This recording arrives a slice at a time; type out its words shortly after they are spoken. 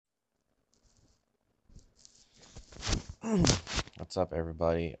What's up,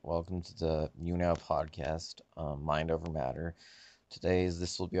 everybody? Welcome to the You Now podcast, Mind Over Matter.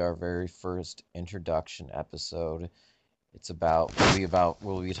 This will be our very first introduction episode.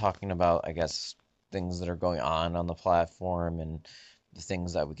 We'll be talking about, I guess, things that are going on the platform and the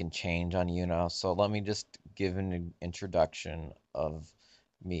things that we can change on You Now. So let me just give an introduction of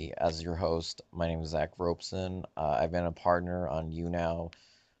me as your host. My name is Zach Robeson. I've been a partner on You Now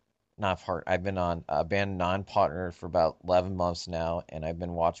not part. I've been on been non-partner for about 11 months now, and I've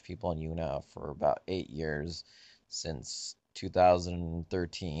been watching people on YouNow for about 8 years, since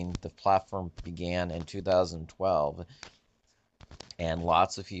 2013. The platform began in 2012, and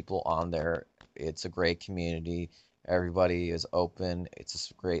lots of people on there. It's a great community. Everybody is open. It's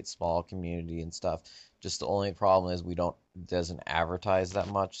a great small community and stuff. Just the only problem is we don't doesn't advertise that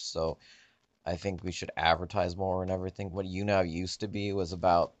much, so I think we should advertise more and everything. What YouNow used to be was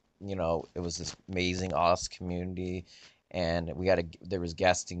about, it was this amazing Oz community, and there was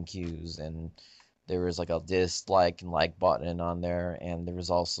guesting queues, and there was like a dislike and like button on there, and there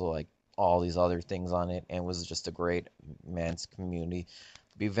was also like all these other things on it, and it was just a great man's community.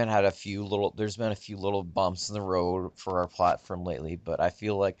 There's been a few little bumps in the road for our platform lately, but I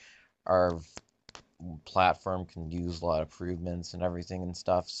feel like our platform can use a lot of improvements and everything and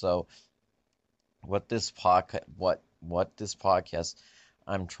stuff. So what this podcast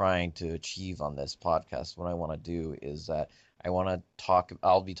I'm trying to achieve on this podcast, what I want to do is that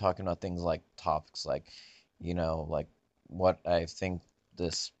I'll be talking about things like topics like, like what I think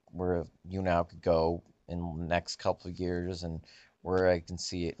this where you now could go in the next couple of years, and where I can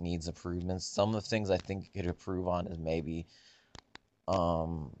see it needs improvements. Some of the things I think it could improve on is maybe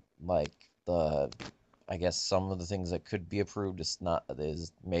like the I guess some of the things that could be approved is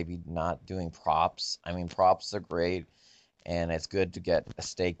maybe not doing props. I mean, props are great, and it's good to get a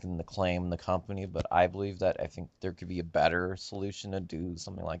stake in the claim in the company, but I think there could be a better solution to do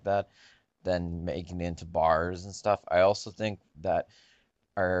something like that than making it into bars and stuff. I also think that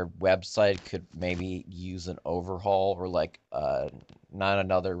our website could maybe use an overhaul, or like not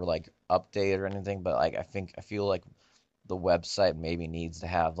another like update or anything, but like I feel like the website maybe needs to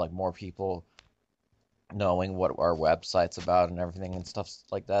have like more people knowing what our website's about and everything and stuff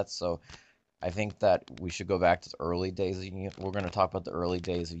like that. So I think that we should go back to the early days of We're going to talk about the early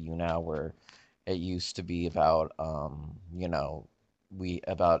days of YouNow, where it used to be about,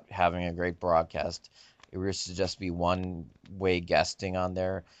 about having a great broadcast. It used to just be one way guesting on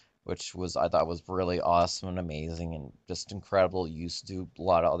there, which I thought was really awesome and amazing and just incredible. You used to do a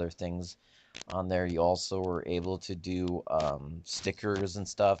lot of other things on there. You also were able to do stickers and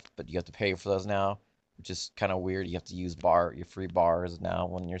stuff, but you have to pay for those now, which is kind of weird. You have to use your free bars now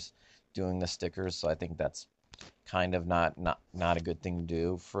when you're doing the stickers. So I think that's kind of not a good thing to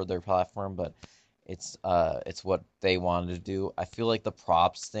do for their platform, but it's what they wanted to do. I feel like the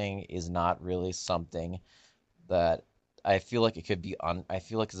props thing is not really something that I feel like it could be I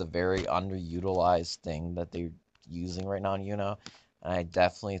feel like it's a very underutilized thing that they're using right now, and I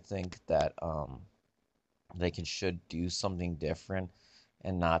definitely think that they should do something different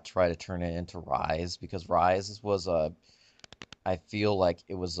and not try to turn it into Rise, because Rise was a I feel like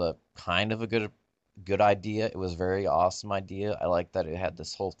it was a kind of a good idea. It was a very awesome idea. I like that it had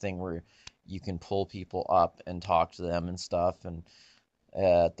this whole thing where you can pull people up and talk to them and stuff. And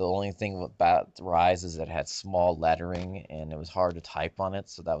the only thing about Rise is that it had small lettering and it was hard to type on it,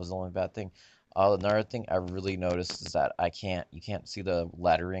 so that was the only bad thing. Another thing I really noticed is that you can't see the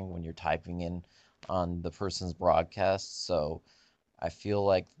lettering when you're typing in on the person's broadcast. So I feel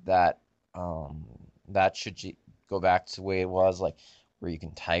like um, that should go back to the way it was, like where you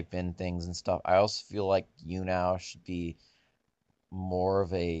can type in things and stuff. I also feel like you now should be more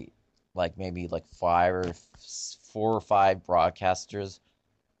of a like maybe like four or five broadcasters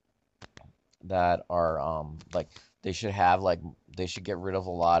that are like they should have like they should get rid of a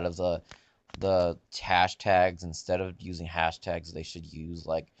lot of the hashtags. Instead of using hashtags, they should use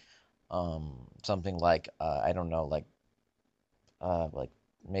like something like I don't know, like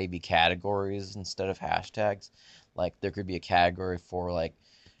maybe categories instead of hashtags. Like there could be a category for like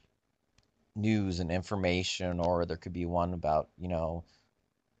news and information, or there could be one about,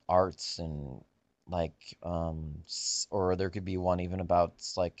 arts and like or there could be one even about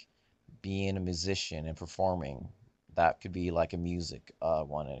like being a musician and performing. That could be like a music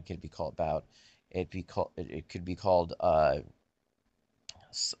one, and it could be called about it could be called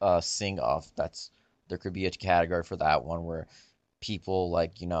sing off. That's There could be a category for that one where people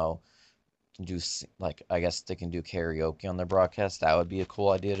like, can do like I guess they can do karaoke on their broadcast. That would be a cool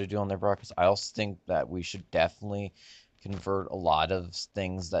idea to do on their broadcast. I also think that we should definitely convert a lot of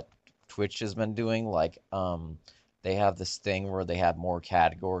things that Twitch has been doing, like they have this thing where they have more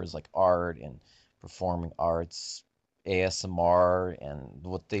categories like art and performing arts, ASMR, and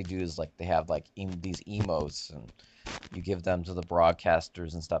what they do is like they have like these emotes, and you give them to the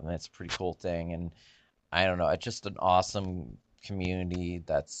broadcasters and stuff, and it's a pretty cool thing. And I don't know, it's just an awesome community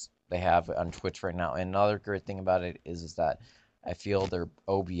that's they have on Twitch right now. And another great thing about it is that I feel their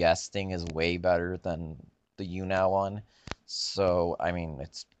OBS thing is way better than the YouNow one. So I mean,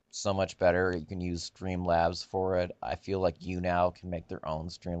 it's so much better. You can use Streamlabs for it. I feel like YouNow can make their own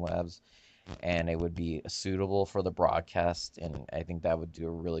Streamlabs, and it would be suitable for the broadcast. And I think that would do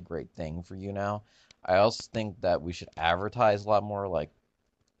a really great thing for YouNow. I also think that we should advertise a lot more. Like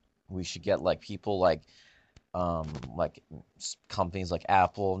we should get like people um, like companies like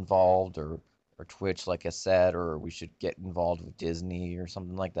Apple involved, or Twitch, like I said, or we should get involved with Disney or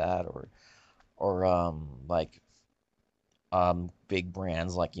something like that, or like big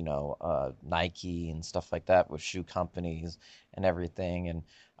brands like Nike and stuff like that with shoe companies and everything. And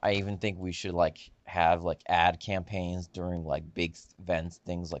I even think we should like have like ad campaigns during like big events,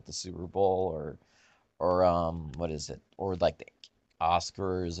 things like the Super Bowl, or what is it, or like the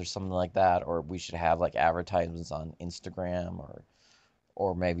Oscars or something like that. Or we should have like advertisements on Instagram,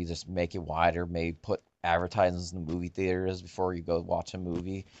 or maybe just make it wider, maybe put advertisements in the movie theaters before you go watch a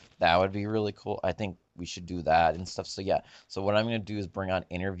movie. That would be really cool. I think we should do that and stuff. So yeah, so what I'm gonna do is I'm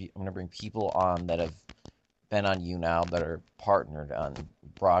gonna bring people on that have been on you now, that are partnered on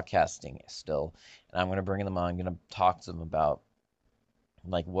broadcasting still, and I'm gonna bring them on. I'm gonna talk to them about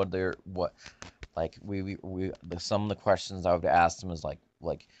like what like some of the questions I would ask them is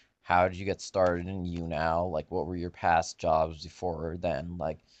like how did you get started in you now? Like what were your past jobs before then?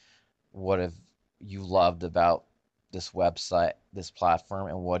 Like what have you loved about this website, this platform,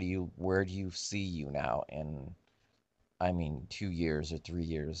 and where do you see you now in, I mean, 2 years or 3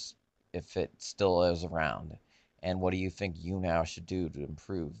 years, if it still is around? And what do you think you now should do to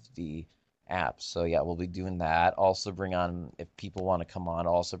improve the app? So yeah, we'll be doing that. Also bring on, if people want to come on,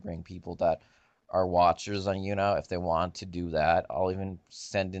 also bring people that are watchers on you now if they want to do that. I'll even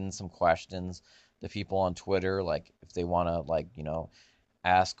send in some questions to people on Twitter, like if they want to like,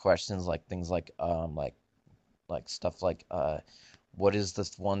 ask questions like things like stuff like what is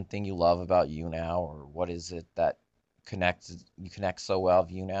this one thing you love about you now, or what is it that connects you connect so well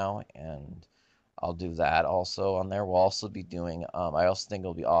with you now. And I'll do that also on there. We'll also be doing I also think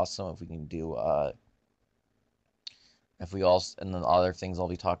it'll be awesome if we can do if we also, and then other things I'll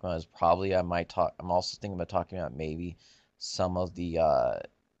be talking about is probably I'm also thinking about talking about maybe some of the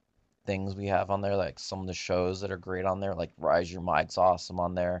things we have on there, like some of the shows that are great on there, like Rise Your Mike's awesome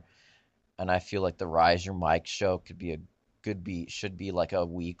on there. And I feel like the Rise Your Mike show should be like a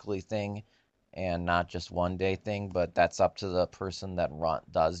weekly thing and not just one day thing, but that's up to the person that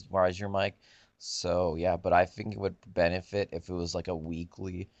does Rise Your Mike. So yeah, but I think it would benefit if it was like a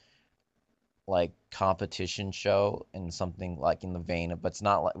weekly like competition show, and something like in the vein of, but it's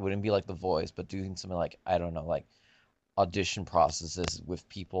not like, it wouldn't be like The Voice, but doing something like, I don't know, like audition processes with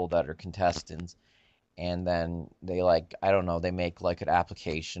people that are contestants, and then they like, I don't know, they make like an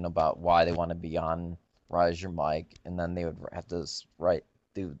application about why they want to be on Rise Your Mike, and then they would have to write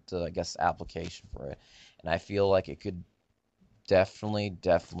do the, I guess, application for it. And I feel like it could definitely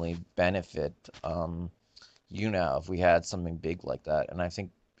benefit if we had something big like that. And I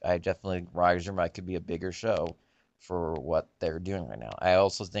think I definitely Rise Your Mike could be a bigger show for what they're doing right now. I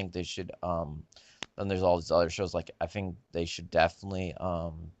also think they should then there's all these other shows, like I think they should definitely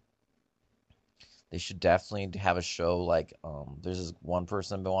have a show like there's this one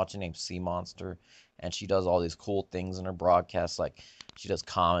person I've been watching named Sea Monster, and she does all these cool things in her broadcasts. Like she does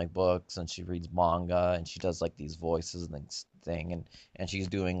comic books and she reads manga and she does like these voices and and she's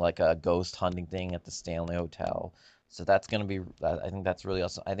doing like a ghost hunting thing at the Stanley Hotel. So that's gonna be, I think that's really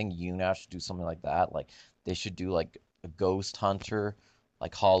awesome. I think YouNow should do something like that. Like they should do like a ghost hunter,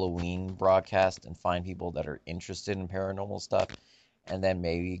 like Halloween broadcast, and find people that are interested in paranormal stuff, and then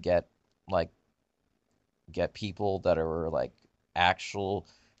maybe like get people that are like actual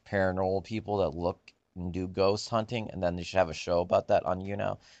paranormal people that look and do ghost hunting, and then they should have a show about that on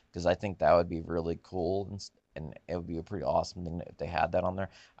because I think that would be really cool, and it would be a pretty awesome thing if they had that on there.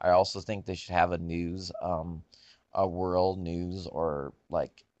 I also think they should have a world news, or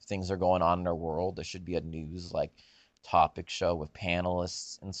like things are going on in our world. There should be a news like topic show with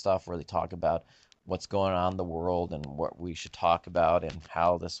panelists and stuff where they talk about what's going on in the world and what we should talk about and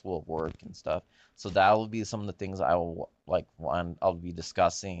how this will work and stuff. So that will be some of the things I will like want I'll be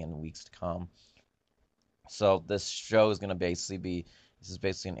discussing in weeks to come. So this show is going to basically be this is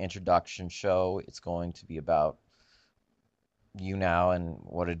basically an introduction show. It's going to be about you now and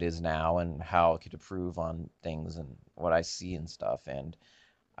what it is now and how it could improve on things and what I see and stuff. And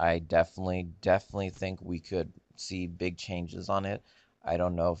I definitely think we could see big changes on it. I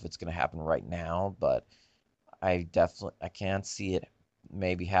don't know if it's going to happen right now, but I can see it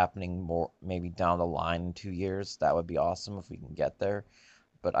maybe happening more maybe down the line in 2 years. That would be awesome if we can get there.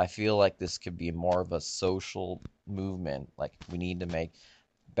 But I feel like this could be more of a social movement. Like we need to make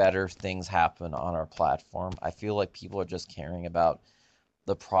better things happen on our platform. I feel like people are just caring about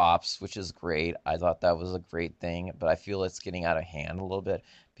the props, which is great. I thought that was a great thing, but I feel it's getting out of hand a little bit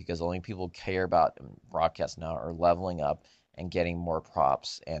because only people care about broadcast now are leveling up and getting more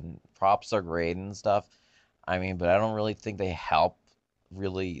props. And props are great and stuff. I mean, but I don't really think they help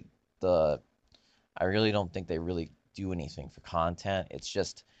really the I really don't think they really do anything for content. It's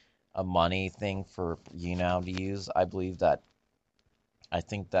just a money thing for you now to use. I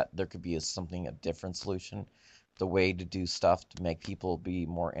think that there could be a different solution, the way to do stuff to make people be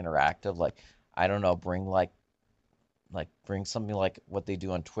more interactive. Like I don't know, bring something like what they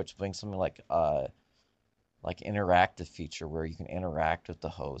do on Twitch, bring something like interactive feature where you can interact with the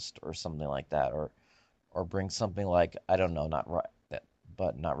host or something like that, or bring something like I don't know, not right that,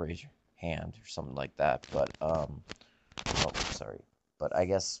 but not raise your hand or something like that. But oh, sorry. But I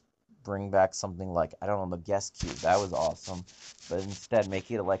guess bring back something like, I don't know, the guest queue. That was awesome. But instead,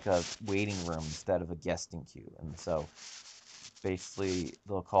 make it like a waiting room instead of a guesting queue. And so basically,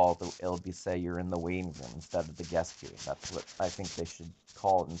 it'll be say you're in the waiting room instead of the guest queue. That's what I think they should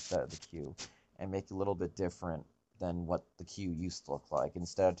call it instead of the queue and make it a little bit different than what the queue used to look like.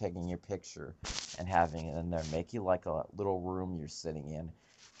 Instead of taking your picture and having it in there, make it like a little room you're sitting in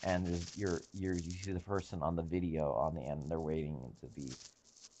and you see the person on the video on the end. They're waiting to be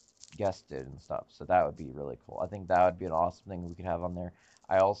guested and stuff. So that would be really cool. I think that would be an awesome thing we could have on there.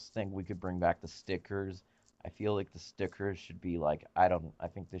 I also think we could bring back the stickers. I feel like the stickers should be like I don't. I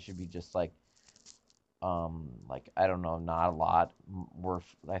think they should be just like I don't know, not a lot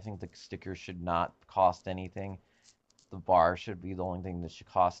worth. I think the stickers should not cost anything. The bar should be the only thing that should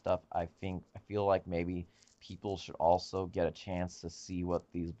cost stuff. I feel like maybe people should also get a chance to see what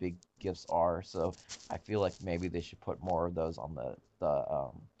these big gifts are. So I feel like maybe they should put more of those on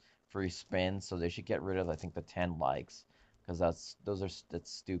the free spin. So they should get rid of I think the 10 likes because that's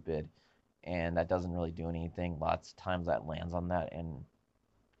stupid and that doesn't really do anything. Lots of times that lands on that and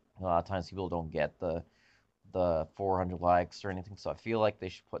a lot of times people don't get the 400 likes or anything. So I feel like they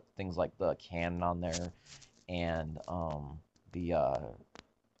should put things like the cannon on there and the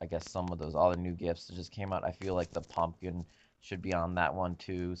I guess some of those other new gifts that just came out. I feel like the pumpkin should be on that one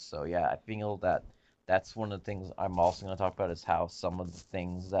too. So yeah, I feel that that's one of the things I'm also going to talk about is how some of the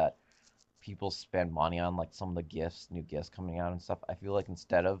things that people spend money on, like some of the gifts, new gifts coming out and stuff. I feel like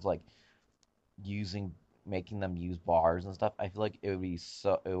instead of like using making them use bars and stuff, I feel like it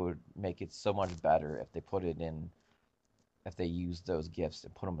would make it so much better if they put it in if they use those gifts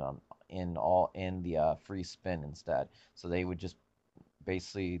and put them on in the free spin instead. So they would just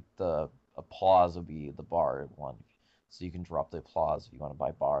basically the applause would be the bar one. So you can drop the applause if you want to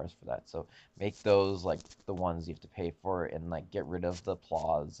buy bars for that. So make those like the ones you have to pay for and like get rid of the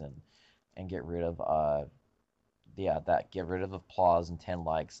applause and get rid of get rid of applause and 10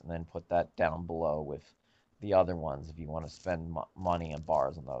 likes and then put that down below with the other ones if you want to spend money and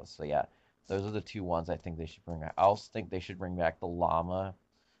bars on those. So yeah, those are the two ones I think they should bring back. I also think they should bring back the llama,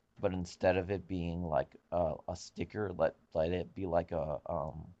 but instead of it being like a sticker, let it be like a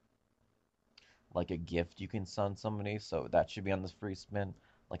gift you can send somebody. So that should be on this free spin,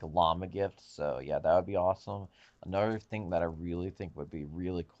 like a llama gift. So yeah, that would be awesome. Another thing that I really think would be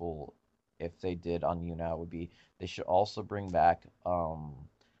really cool if they did on YouNow would be they should also bring back.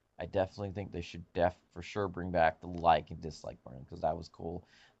 I definitely think they should for sure bring back the like and dislike button because that was cool.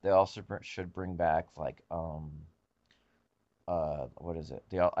 They also should bring back like what is it?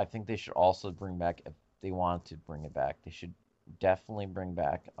 I think they should also bring back if they want to bring it back. They should definitely bring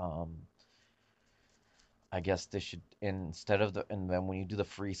back I guess they should instead of the and then when you do the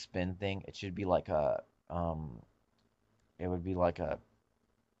free spin thing, it should be like a it would be like a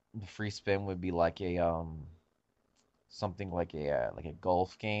the free spin would be like a something like a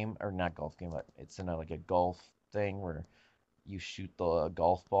golf game or not golf game, but it's in like a golf thing where you shoot the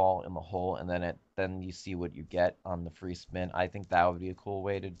golf ball in the hole and then you see what you get on the free spin. I think that would be a cool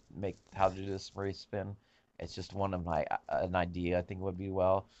way to make how to do this free spin. It's just one of my an idea I think would be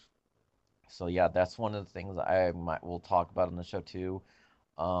well. So yeah, that's one of the things I might will talk about on the show too.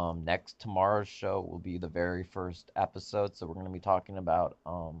 Next tomorrow's show will be the very first episode, so we're gonna be talking about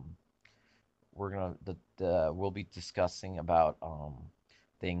we're gonna the we'll be discussing about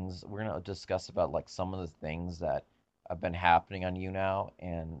things we're gonna discuss about like some of the things that have been happening on YouNow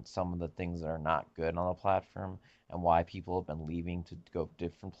and some of the things that are not good on the platform and why people have been leaving to go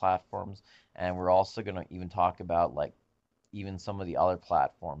different platforms. And we're also going to even talk about like even some of the other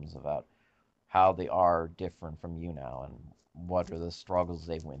platforms about how they are different from YouNow and what are the struggles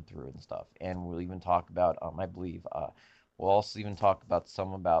they went through and stuff. And we'll even talk about, I believe, we'll also even talk about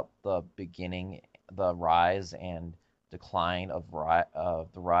some about the beginning, the rise and decline of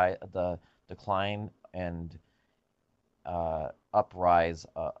the decline and uprise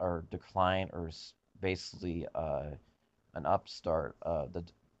or decline or basically an upstart, the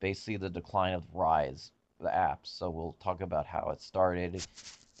basically the decline of Rise, the apps. So we'll talk about how it started,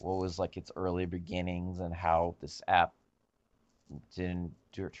 what was like its early beginnings, and how this app didn't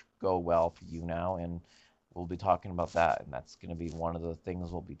go well for YouNow, and we'll be talking about that, and that's going to be one of the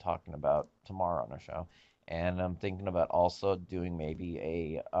things we'll be talking about tomorrow on our show. And I'm thinking about also doing maybe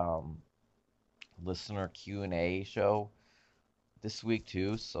a listener Q&A show this week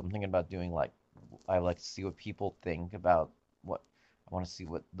too. So I'm thinking about doing like I like to see what people think about what I want to see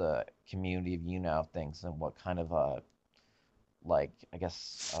what the community of YouNow thinks and what kind of like I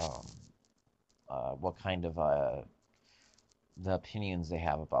guess what kind of the opinions they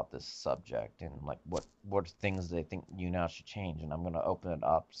have about this subject and like what things they think YouNow should change. And I'm gonna open it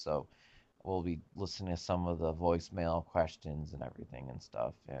up so we'll be listening to some of the voicemail questions and everything and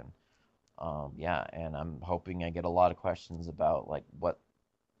stuff. And yeah, and I'm hoping I get a lot of questions about like what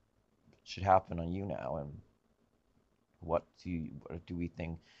should happen on YouNow and what do we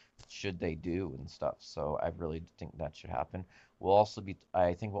think should they do and stuff. So I really think that should happen. We'll also be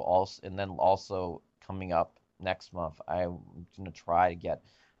I think we'll also and then also coming up next month I'm gonna try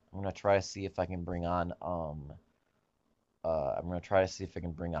to see if I can bring on I'm gonna try to see if I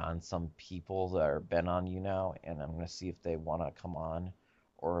can bring on some people that are been on YouNow, and I'm gonna see if they wanna come on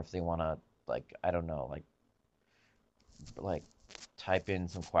or if they wanna like I don't know like type in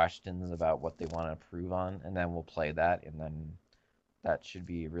some questions about what they want to improve on, and then we'll play that, and then that should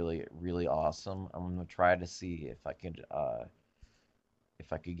be really really awesome. I'm gonna try to see if I could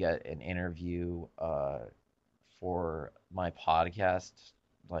get an interview for my podcast.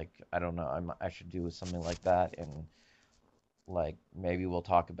 Like I don't know, I should do something like that, and like maybe we'll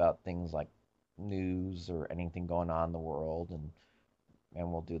talk about things like news or anything going on in the world, and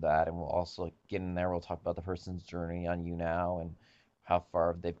we'll do that, and we'll also get in there. We'll talk about the person's journey on YouNow and how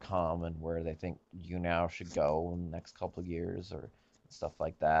far they've come and where they think YouNow should go in the next couple of years or stuff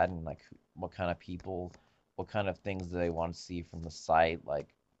like that, and like what kind of people, what kind of things do they want to see from the site,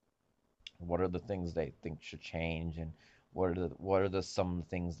 like what are the things they think should change and what are the some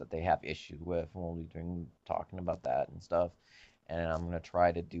things that they have issues with, and we'll be doing talking about that and stuff. And I'm gonna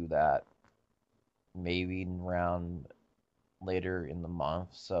try to do that maybe around later in the month.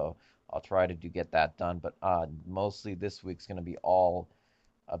 So I'll try to do get that done. But mostly this week's going to be all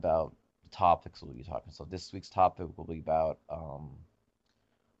about the topics we'll be talking. So this week's topic will be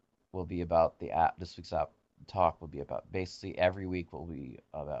about the app. This week's app talk will be about basically every week will be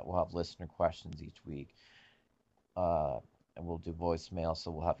about we'll have listener questions each week. Uh, and we'll do voicemail.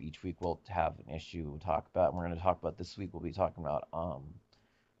 So we'll have each week we'll have an issue we'll talk about. And we're going to talk about this week. We'll be talking about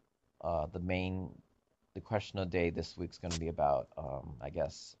the main the question of the day this week's going to be about, I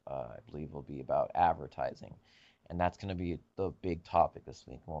believe will be about advertising. And that's going to be the big topic this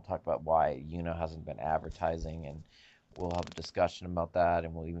week. And we'll talk about why YouNow hasn't been advertising, and we'll have a discussion about that.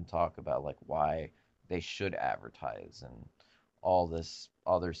 And we'll even talk about like why they should advertise and all this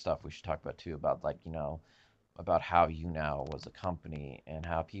other stuff we should talk about too, about like, about how YouNow was a company and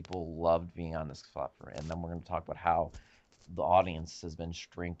how people loved being on this platform. And then we're going to talk about how the audience has been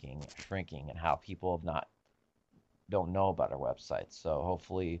shrinking, and how people have not don't know about our website. So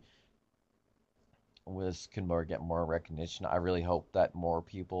hopefully this can get more recognition. I really hope that more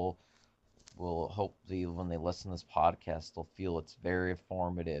people will hopefully when they listen to this podcast, they'll feel it's very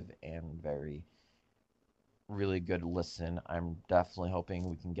informative and very really good listen. I'm definitely hoping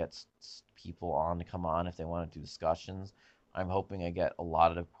we can get people on to come on if they want to do discussions. I'm hoping I get a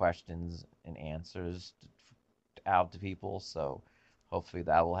lot of questions and answers out to people, so hopefully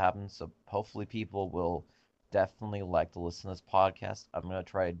that will happen. So hopefully people will definitely like to listen to this podcast. I'm gonna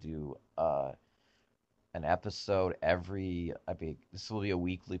try to do an episode this will be a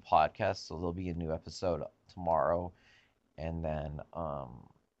weekly podcast, so there'll be a new episode tomorrow, and then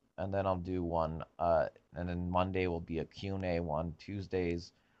I'll do one and then Monday will be a Q&A one. Tuesday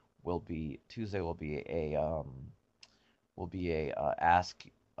will be a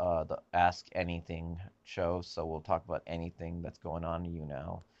the Ask Anything show. So we'll talk about anything that's going on to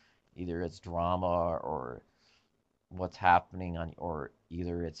YouNow. Either it's drama or what's happening on, or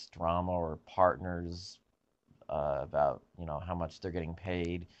either it's drama or partners about how much they're getting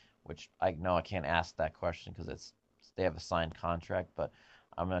paid, which I know I can't ask that question because they have a signed contract, but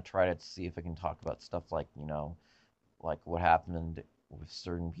I'm gonna try to see if I can talk about stuff like like what happened with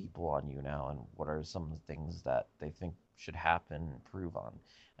certain people on YouNow and what are some of the things that they think should happen and improve on.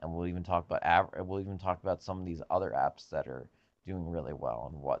 And we'll even talk about some of these other apps that are doing really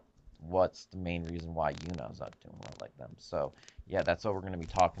well and what's the main reason why YouNow's not doing well like them. So yeah, that's what we're going to be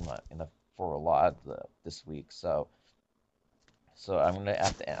talking about for a lot of this week. So I'm gonna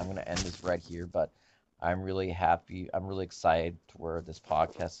end this right here, but I'm really happy. I'm really excited to where this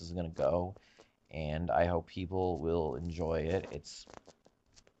podcast is gonna go, and I hope people will enjoy it. This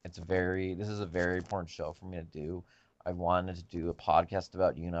is a very important show for me to do. I wanted to do a podcast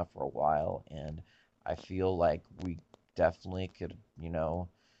about Yuna for a while, and I feel like we definitely could,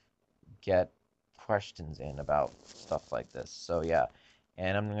 get questions in about stuff like this. So yeah,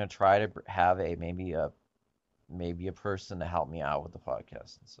 and I'm gonna try to have a maybe a person to help me out with the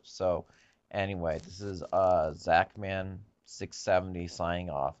podcast and stuff. So anyway, this is Zachman 670 signing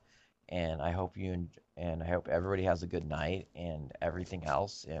off, and I hope everybody has a good night and everything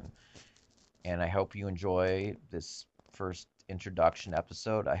else, and I hope you enjoy this first introduction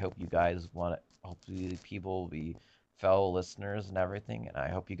episode. I hope you guys want it. Hopefully, people will be fellow listeners and everything, and I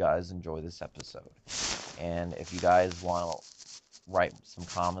hope you guys enjoy this episode. And if you guys want to write some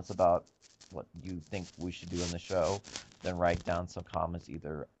comments about what you think we should do in the show, then write down some comments.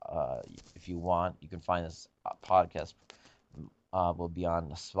 Either, if you want, you can find this podcast will be on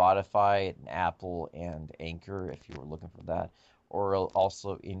Spotify and Apple and Anchor if you were looking for that, or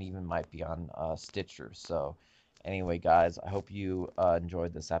also it even might be on Stitcher. So anyway, guys, I hope you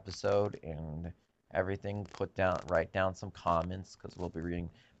enjoyed this episode and everything. Write down some comments because we'll be reading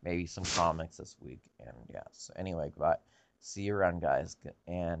maybe some comics this week. And yeah, so anyway, bye. See you around, guys,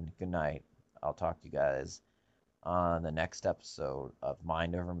 and good night. I'll talk to you guys on the next episode of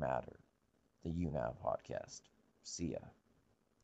Mind Over Matter, the YouNow podcast. See ya.